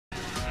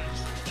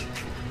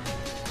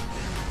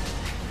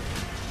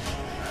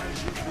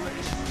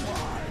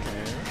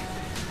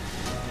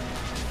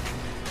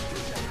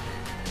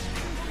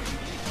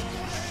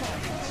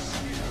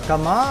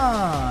Come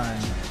on!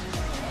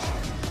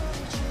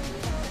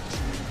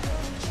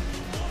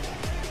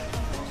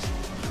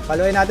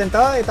 Paluin natin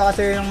to. Ito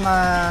kasi yung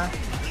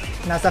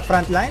nasa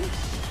front line.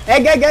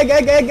 Egg!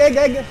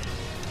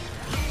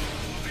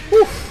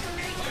 Woo!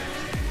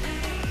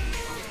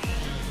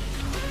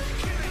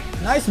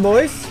 Nice,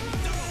 boys.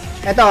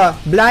 Ito,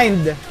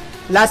 blind.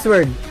 Last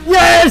word.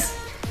 Yes!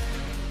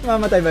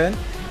 Mamatay ba yun?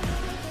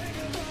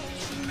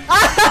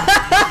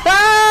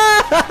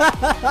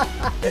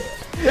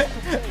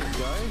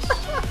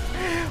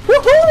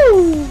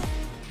 Woohoo!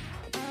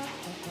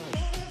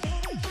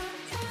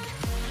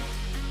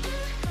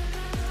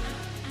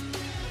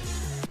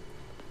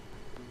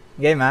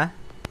 Game, ha?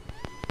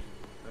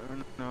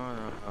 No,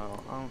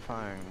 I'm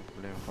fine.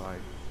 Playing 5.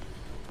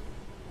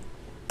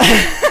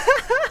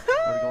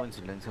 Are we going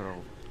to Lancer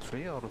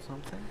 3 or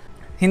something?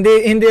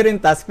 Hindi rin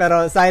task,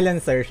 pero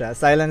silencer siya.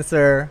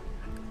 Silencer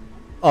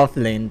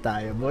offlane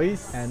tayo,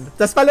 boys. And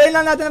tapos paluin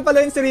lang natin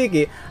si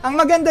Ricky. Ang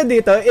maganda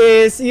dito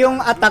is yung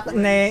attack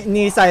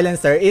ni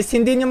silencer is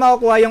hindi nyo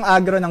makukuha yung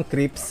aggro ng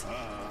creeps.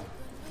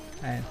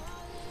 Ayan.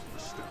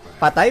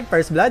 Patay,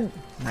 first blood.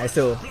 Nice.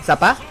 So, isa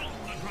pa?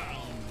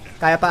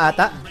 Kaya pa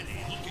ata?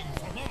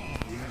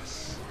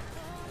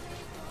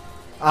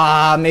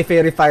 May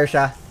fairy fire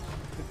siya.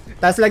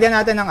 Tapos lagyan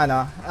natin ng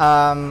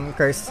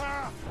curse.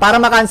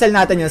 Para ma-cancel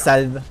natin yung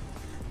salve.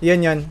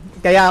 Yun.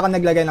 Kaya ako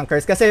naglagay ng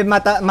curse. Kasi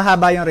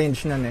mahaba yung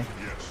range nun eh.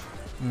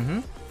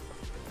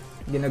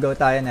 Ginugo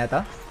tayo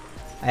neto.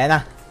 Ayan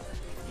na.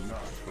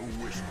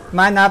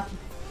 Man up.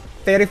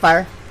 Fairy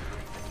fire.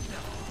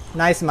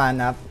 Nice man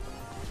up.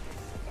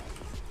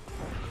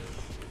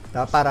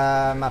 Ito,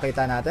 para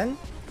makita natin.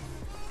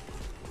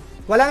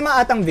 Wala namang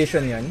atang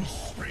vision yun.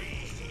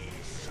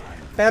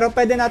 Pero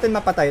pwede natin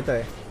mapatay ito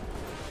eh.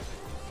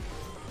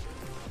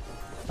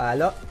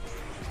 Palo.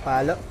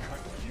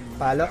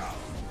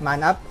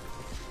 Man up.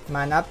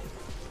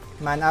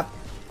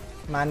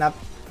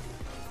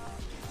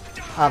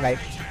 Okay.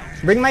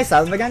 Bring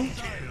myself again.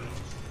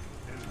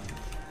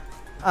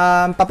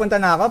 Papunta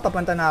na ako.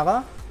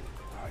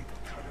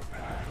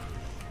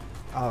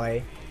 Okay.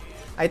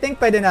 I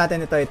think pwede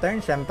natin ito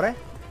i-turn, syempre.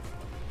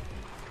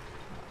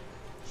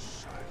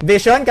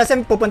 Vision, kasi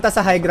pupunta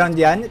sa high ground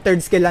yan.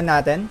 Third skill lang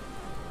natin.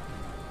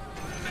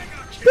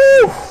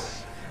 Woo!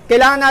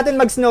 Kailangan natin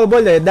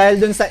mag-snowball eh,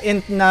 dahil dun sa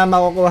int na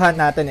makukuha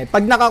natin eh.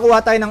 Pag nakakuha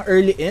tayo ng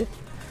early int,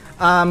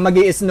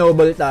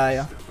 magi-snowball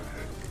tayo.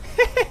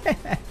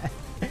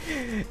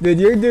 Dude,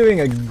 you're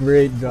doing a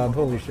great job.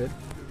 Holy shit.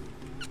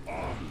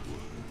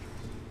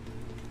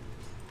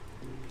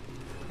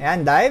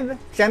 Ayan, dive.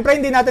 Siyempre,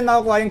 hindi natin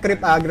makukuha yung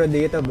creep aggro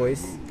dito,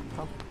 boys.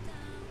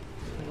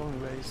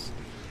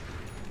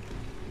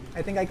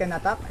 I think I can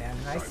attack. Ayan,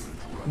 nice.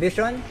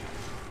 Vision.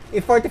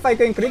 If 45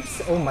 ko yung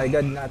creeps, oh my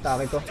god,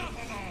 na-atake ko.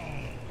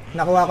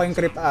 Nakuha ko yung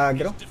creep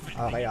aggro.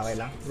 Okay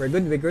lang. We're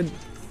good.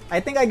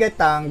 I think I get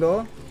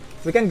tango.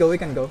 We can go.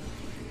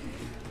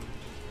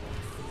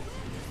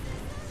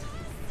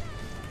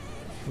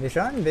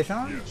 Vision.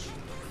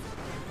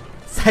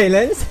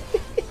 Silence.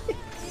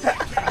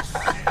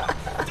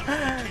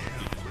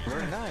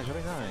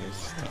 Very nice.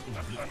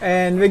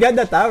 And we got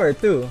the tower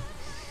too.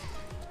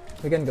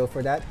 We can go for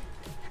that.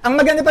 Ang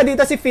maganda pa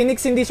dito si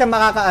Phoenix, hindi siya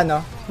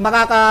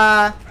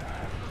makaka-dive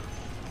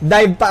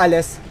pa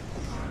alis.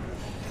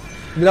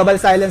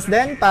 Global silence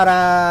din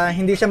para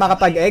hindi siya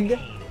makapag-egg.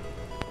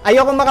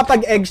 Ayoko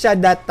makapag-egg siya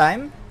that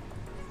time.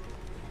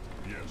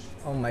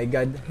 Oh my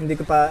god, hindi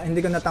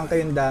ko natangka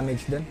yung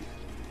damage dun.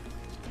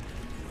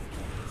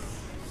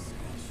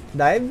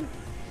 Dive?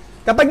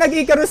 Kapag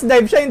nag-Icarus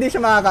dive siya, hindi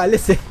siya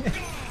makakaalis eh.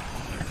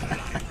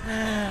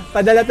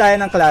 Padala tayo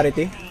ng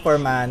clarity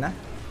for mana.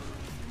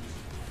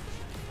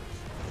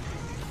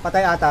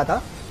 Patay ata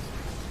to?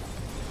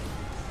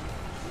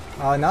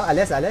 Oh no,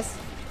 alis.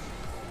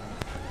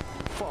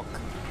 Fuck.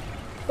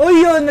 Oh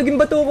yun, naging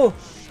bato ko.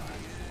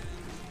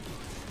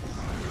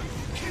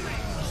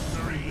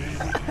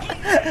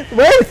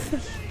 Wait!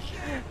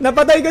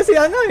 Napatay ko si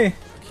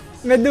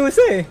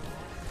Medusa eh.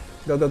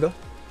 Go.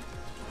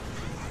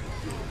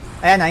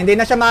 Ayan na, hindi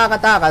na siya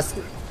makakatakas.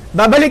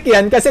 Babalik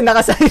yan kasi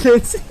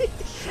naka-silence.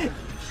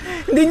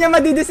 Hindi niya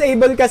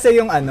madi-disable kasi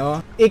yung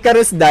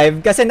Icarus dive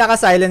kasi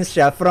naka-silence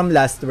siya from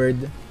last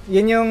word.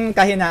 Yun yung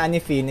kahinaan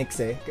ni Phoenix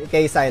eh,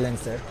 kay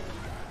Silencer.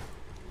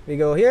 We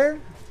go here.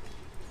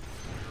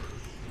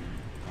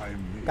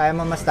 Kaya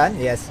mo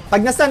ma-stun? Yes. Pag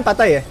na-stun,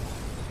 patay eh.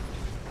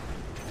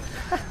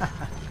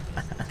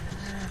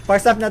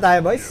 Force up na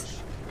tayo, boys.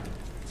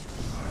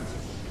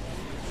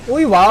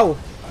 Uy, wow!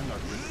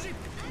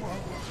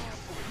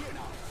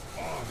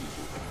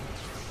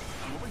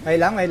 May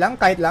lang,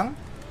 kahit lang.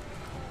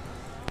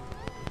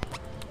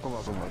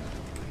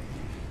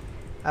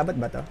 Abot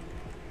ba to?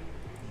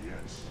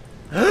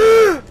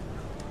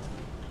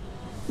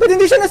 Ba't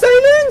hindi siya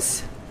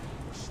na-silence?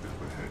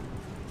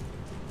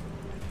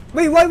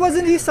 Wait, why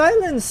wasn't he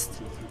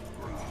silenced?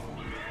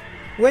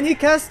 When he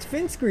cast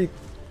Finscreep?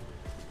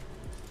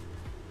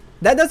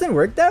 That doesn't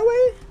work that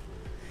way?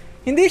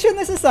 Hindi siya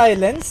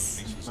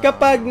nasa-silence?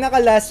 kapag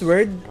naka last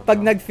word, pag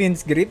nag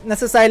Fiend's Grip,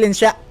 nasa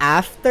silence siya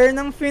after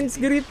ng Fiend's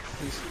Grip.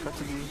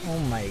 Oh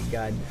my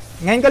god.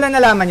 Ngayon ko lang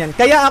nalaman yan.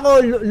 Kaya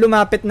ako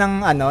lumapit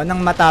ng ano, ng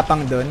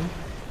matapang dun.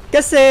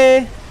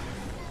 Kasi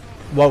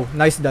wow,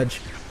 nice dodge.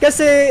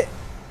 Kasi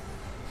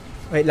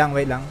wait lang.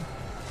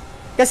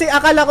 Kasi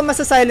akala ko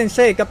masa-silence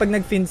siya eh kapag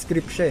nag-Fiend's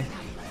Grip siya eh.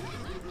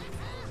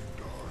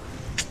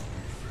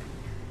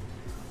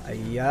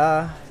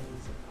 Aya.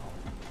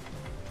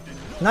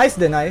 Nice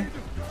deny.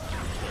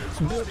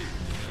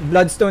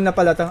 Bloodstone na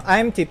pala to.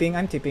 I'm tipping.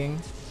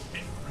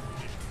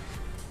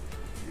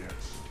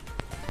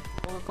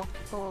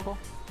 Go.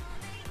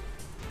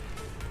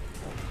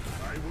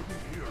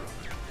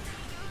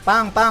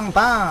 Pang.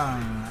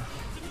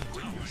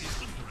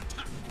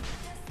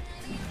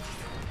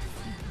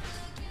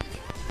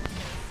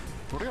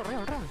 Real.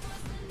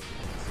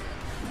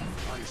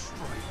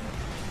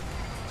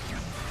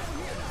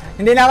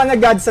 Hindi na ako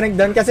nag-God Strength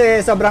doon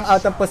kasi sobrang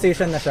out of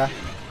position na siya.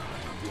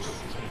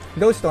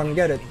 Go Storm,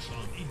 get it.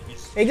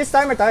 Aegis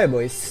timer tayo,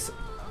 boys.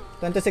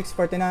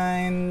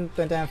 26:49,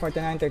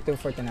 29:49,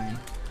 32:49.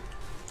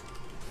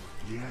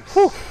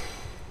 Whew.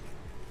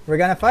 We're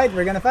gonna fight.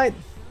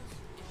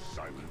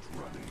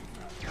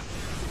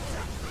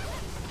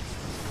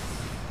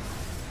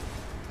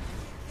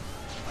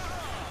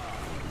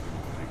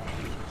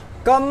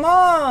 Come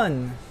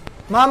on!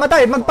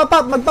 Mamatay!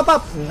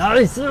 Magpapop!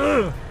 Nice!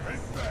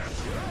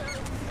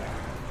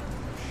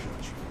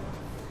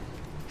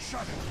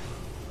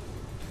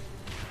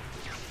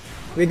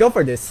 We go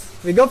for this.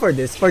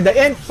 For the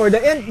int,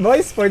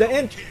 boys. For the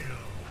int.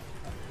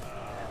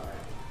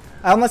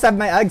 I almost have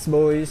my eggs,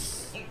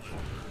 boys.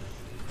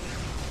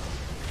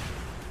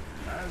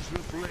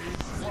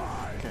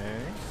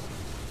 Okay.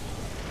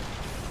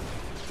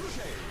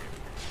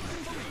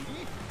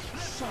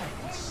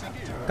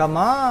 Come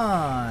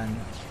on.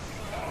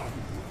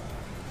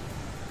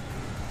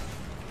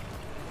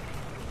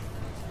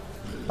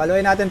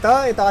 Paluin natin to.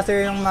 Ito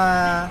kasi yung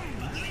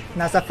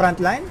nasa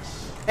front line.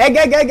 Egg!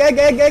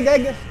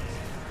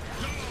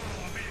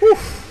 Whew.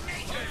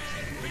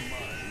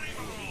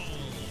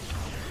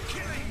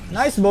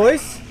 Nice,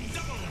 boys.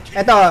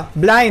 Eto,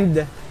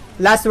 blind.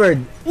 Last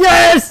word.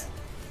 Yes!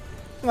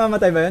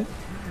 Mamatay ba yun?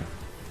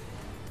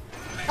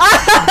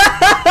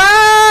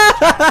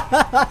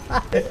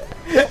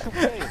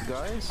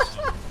 Guys.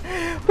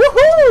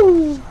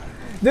 Woohoo!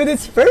 Dude,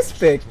 it's first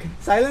pick.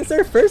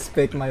 Silencer first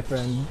pick, my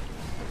friend.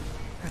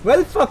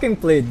 Well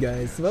fucking played,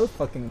 guys. Well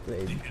fucking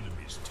played.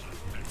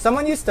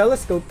 Someone use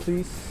telescope,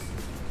 please.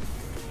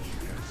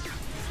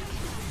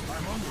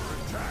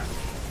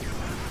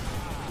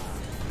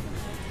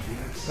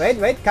 Wait,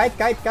 kite.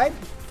 Kite.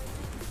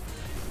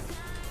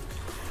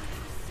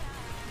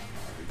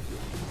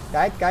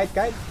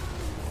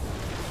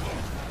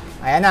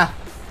 Ayan na.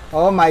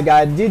 Oh my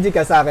god, GG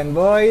ka sa akin,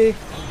 boy.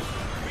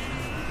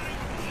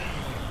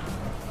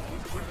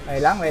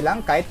 Wait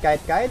lang.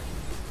 Kite.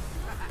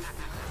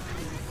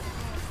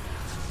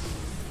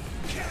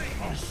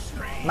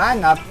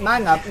 Man up.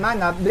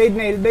 Blade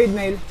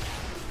mail.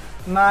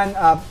 Man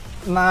up.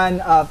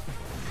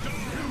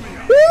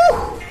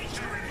 Woo!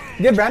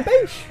 Give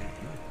rampage.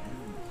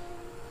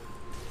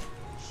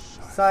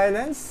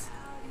 Silence.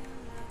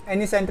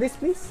 Any sentries,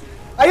 please?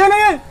 Ayun!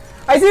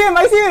 I see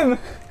him!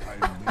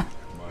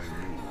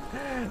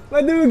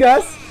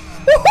 Madugas.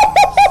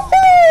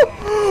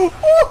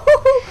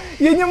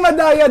 Yun yung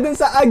madaya dun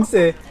sa Ags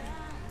eh.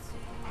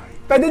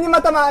 Pwede niyo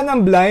matamaan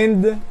ng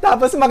blind,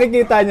 tapos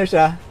makikita niyo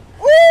siya.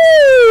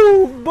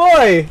 Ooh,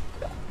 boy!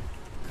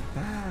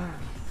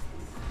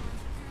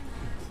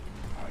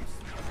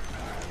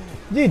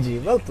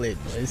 GG, well played,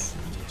 boys.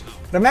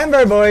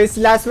 Remember, boys,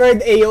 last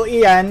word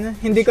AOE yan.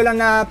 Hindi ko lang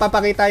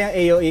napapakita yung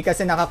AOE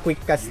kasi naka-quick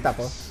cast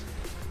ako.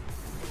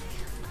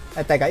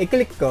 Teka,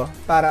 i-click ko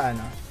para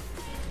ano?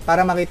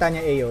 Para makita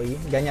niya AOE.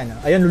 Ganyan, no?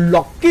 Ayun,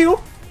 lucky,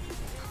 oh!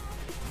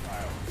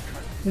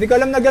 Hindi ko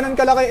alam na ganun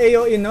kalaki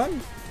AOE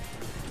nun.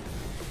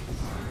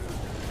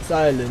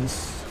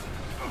 Silence.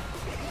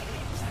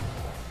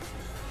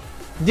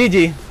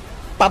 GG.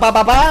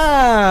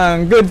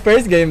 Papapapang! Good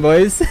first game,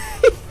 boys.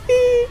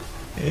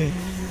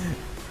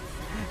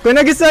 Kung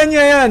nagustuhan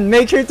nyo yan,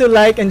 make sure to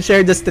like and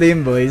share the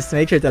stream, boys.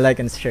 Make sure to like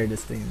and share the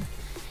stream.